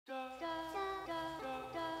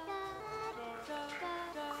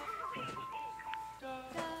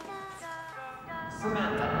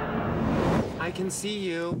Samantha. I can see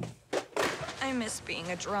you. I miss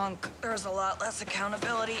being a drunk. There's a lot less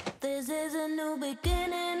accountability. This is a new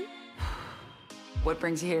beginning. What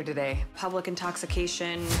brings you here today? Public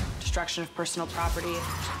intoxication, destruction of personal property,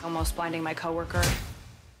 almost blinding my coworker,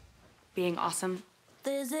 being awesome.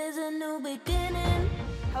 This is a new beginning.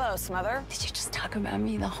 Hello, Smother. Did you just talk about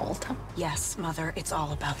me the whole time? Yes, Mother, it's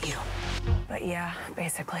all about you. But yeah,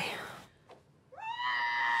 basically.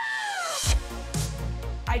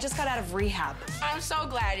 I just got out of rehab. I'm so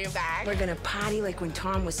glad you're back. We're gonna party like when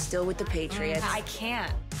Tom was still with the Patriots. I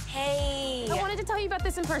can't. Hey. I wanted to tell you about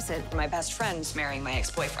this in person. My best friend's marrying my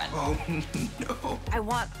ex-boyfriend. Oh, no. I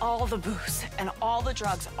want all the booze and all the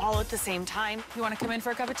drugs all at the same time. You want to come in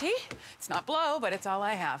for a cup of tea? It's not blow, but it's all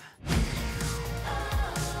I have.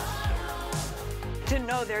 Didn't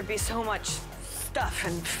know there'd be so much stuff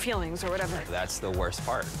and feelings or whatever. That's the worst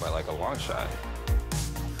part, by like a long shot.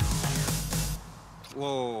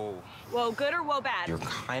 Whoa. Whoa, good or whoa, bad? You're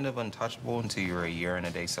kind of untouchable until you're a year and a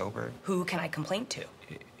day sober. Who can I complain to?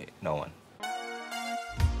 No one.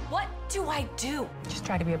 What do I do? Just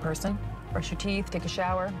try to be a person. Brush your teeth, take a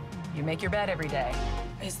shower. You make your bed every day.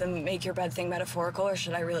 Is the make your bed thing metaphorical, or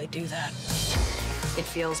should I really do that? It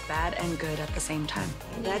feels bad and good at the same time.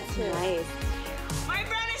 That's nice. My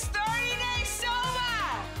friend is 30 days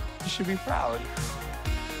sober! You should be proud.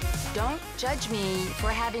 Don't judge me for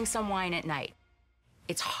having some wine at night.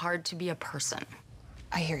 It's hard to be a person.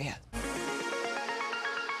 I hear you.